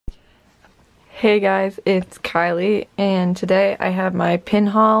Hey guys, it's Kylie, and today I have my pin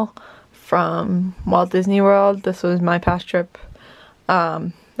haul from Walt Disney World. This was my past trip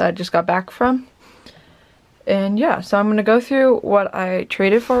that I just got back from. And yeah, so I'm going to go through what I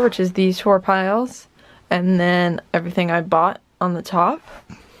traded for, which is these 4 piles, and then everything I bought on the top.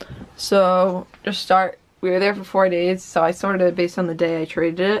 So just start, we were there for 4 days, so I sorted it based on the day I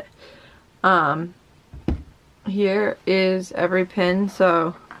traded it. Here is every pin,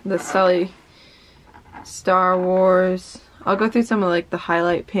 so the Sully, Star Wars. I'll go through some of like the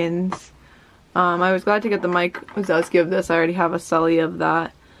highlight pins. I was glad to get the Mike Wazowski of this. I already have a Sully of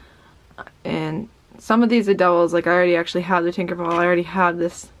that. And some of these are doubles, like I already actually had the Tinkerbell. I already had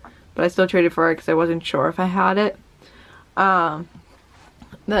this, but I still traded for it because I wasn't sure if I had it. Then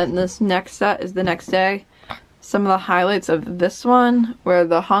this next set is the next day. Some of the highlights of this one were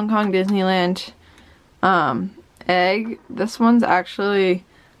the Hong Kong Disneyland egg. This one's actually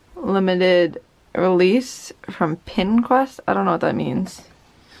limited release from Pin Quest. I don't know what that means.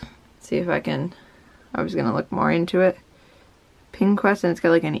 Let's see if I can. I was gonna look more into it. Pin Quest, and it's got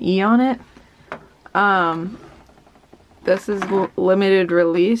like an E on it. This is limited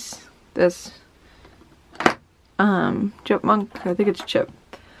release. This Chipmunk, I think it's Chip.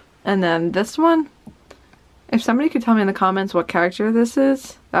 And then this one, if somebody could tell me in the comments what character this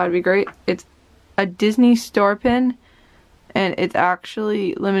is, that would be great. It's a Disney store pin, and it's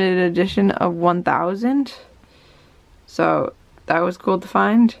actually limited edition of 1000. So that was cool to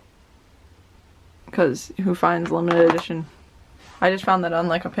find, because who finds limited edition? I just found that on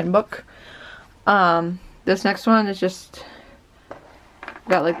like a pin book. This next one is just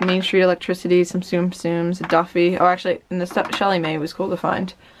got like Main Street Electricity, some Tsum Tsums, a Duffy. Oh, actually, and the Shelly May was cool to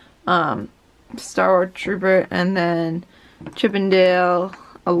find. Star Wars Trooper, and then Chippendale,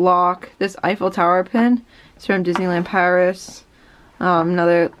 a lock. This Eiffel Tower pin is from Disneyland Paris.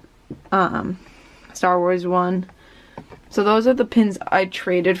 Another Star Wars one. So those are the pins I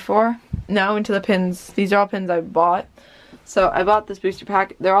traded for. Now into the pins. These are all pins I bought. So I bought this booster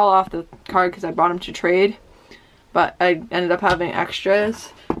pack. They're all off the card because I bought them to trade, but I ended up having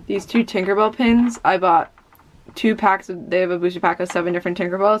extras. These 2 Tinkerbell pins, I bought 2 packs of, they have a booster pack of 7 different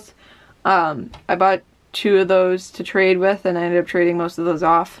Tinkerbells. I bought 2 of those to trade with, and I ended up trading most of those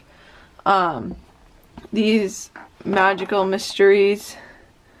off. These Magical Mysteries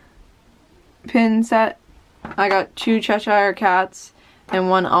pin set, I got 2 Cheshire Cats and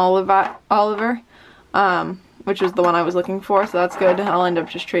 1 Oliver, which was the one I was looking for, so that's good. I'll end up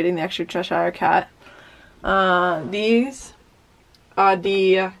just trading the extra Cheshire Cat. These are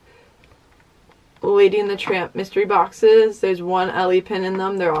the Lady and the Tramp mystery boxes. There's 1 Ellie pin in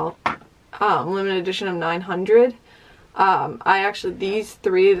them. They're all limited edition of 900. These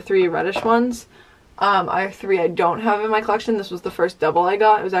 3, the 3 reddish ones, I have 3 I don't have in my collection. This was the first double I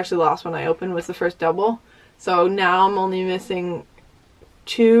got. It was actually the last one I opened was the first double. So now I'm only missing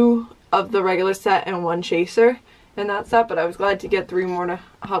 2 of the regular set and 1 chaser in that set, but I was glad to get 3 more to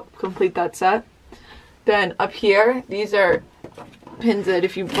help complete that set. Then up here, these are pins that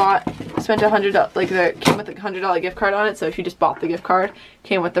if you spent $100, like they came with a $100 gift card on it, so if you just bought the gift card,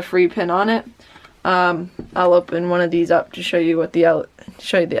 came with the free pin on it. I'll open one of these up to show you what the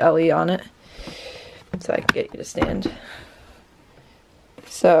LE on it, so I can get you to stand.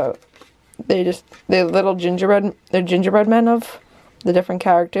 So they're little gingerbread men of the different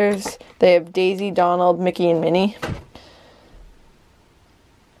characters. They have Daisy, Donald, Mickey, and Minnie.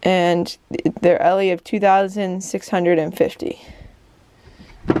 And they're LE of 2,650.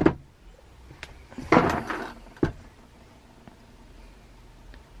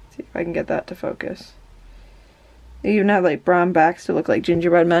 See if I can get that to focus. They even have like brown backs to look like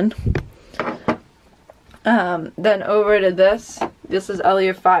gingerbread men. Then over to this. This is LE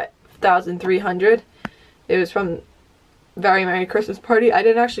of 5,300. It was from Very Merry Christmas Party. I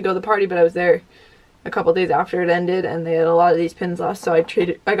didn't actually go to the party, but I was there a couple days after it ended, and they had a lot of these pins left, so I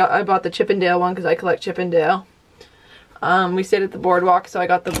bought the Chippendale one because I collect Chippendale. We stayed at the Boardwalk, so I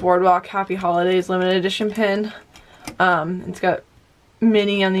got the Boardwalk Happy Holidays limited edition pin. It's got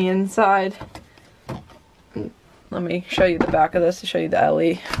Minnie on the inside. Let me show you the back of this to show you the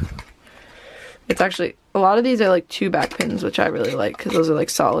LE. It's actually, a lot of these are like 2 back pins, which I really like because those are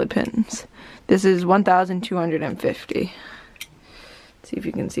like solid pins. This is 1,250. Let's see if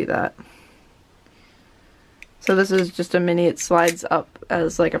you can see that. So this is just a mini, it slides up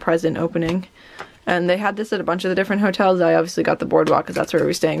as like a present opening. And they had this at a bunch of the different hotels. I obviously got the Boardwalk because that's where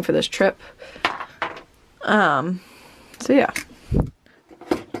we're staying for this trip. So yeah.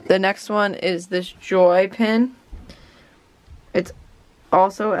 The next one is this Joy pin. It's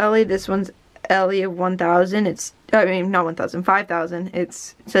also LE. This one's Ellie of 1000. It's, I mean, not 1000, 5000. It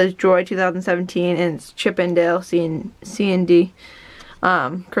says Joy 2017, and it's Chip and Dale C&D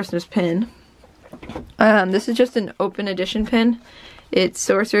Christmas pin. This is just an open edition pin. It's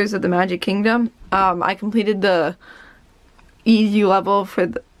Sorcerers of the Magic Kingdom. I completed the easy level for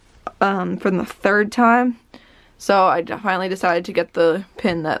the 3rd time, so I finally decided to get the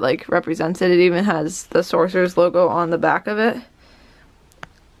pin that like represents it. It even has the Sorcerers logo on the back of it.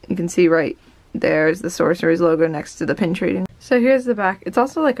 You can see right there's the Sorcerers logo next to the pin trading. So here's the back. It's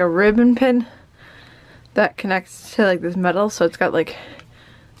also like a ribbon pin that connects to like this metal, so it's got like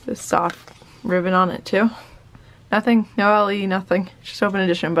this soft ribbon on it too. Nothing, no LE, nothing. It's just open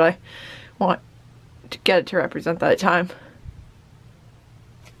edition, but I want to get it to represent that time.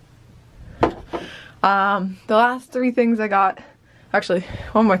 The last 3 things I got, actually,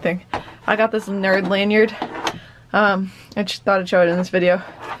 one more thing. I got this nerd lanyard. I just thought I'd show it in this video.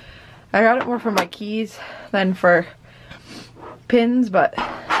 I got it more for my keys than for pins, but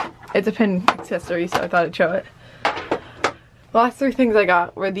it's a pin accessory, so I thought I'd show it. The last 3 things I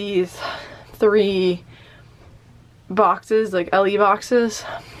got were these 3 boxes, like LE boxes.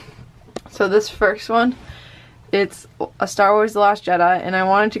 So this first one, it's a Star Wars The Last Jedi, and I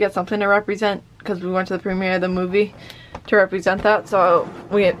wanted to get something to represent, because we went to the premiere of the movie, to represent that. So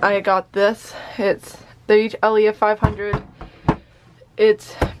I got this. They're each LE of 500.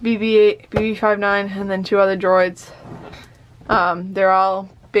 It's BB-8, BB-59, and then 2 other droids. They're all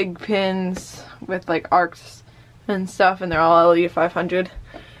big pins with like arcs and stuff, and they're all LE of 500.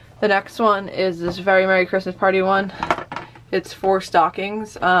 The next one is this Very Merry Christmas Party one. It's 4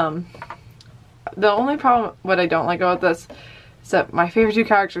 stockings. The only problem, what I don't like about this, is that my favorite 2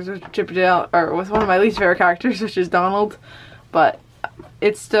 characters was Chip and Dale, or with one of my least favorite characters, which is Donald. But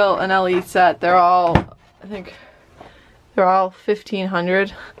it's still an LE set. They're all, I think, they're all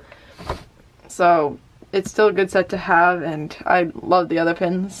 1500. So it's still a good set to have, and I love the other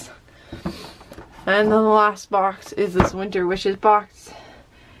pins. And then the last box is this Winter Wishes box.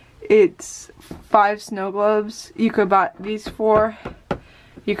 It's 5 snow globes. You could buy these 4.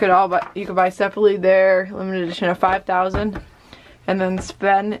 You could buy separately. They're limited edition of 5,000. And then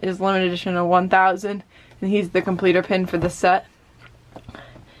Sven is limited edition of 1,000. And he's the completer pin for the set.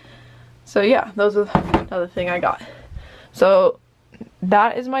 So yeah, those are another thing I got. So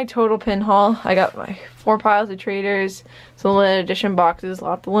that is my total pin haul. I got my 4 piles of traders, some limited edition boxes,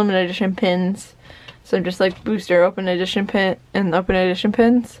 lots of limited edition pins. So just like booster open edition pin and open edition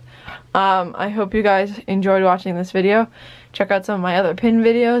pins. I hope you guys enjoyed watching this video. Check out some of my other pin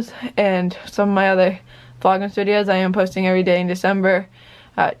videos and some of my other VLOGMAS videos. I am posting every day in December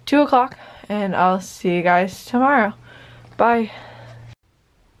at 2 o'clock, and I'll see you guys tomorrow. Bye.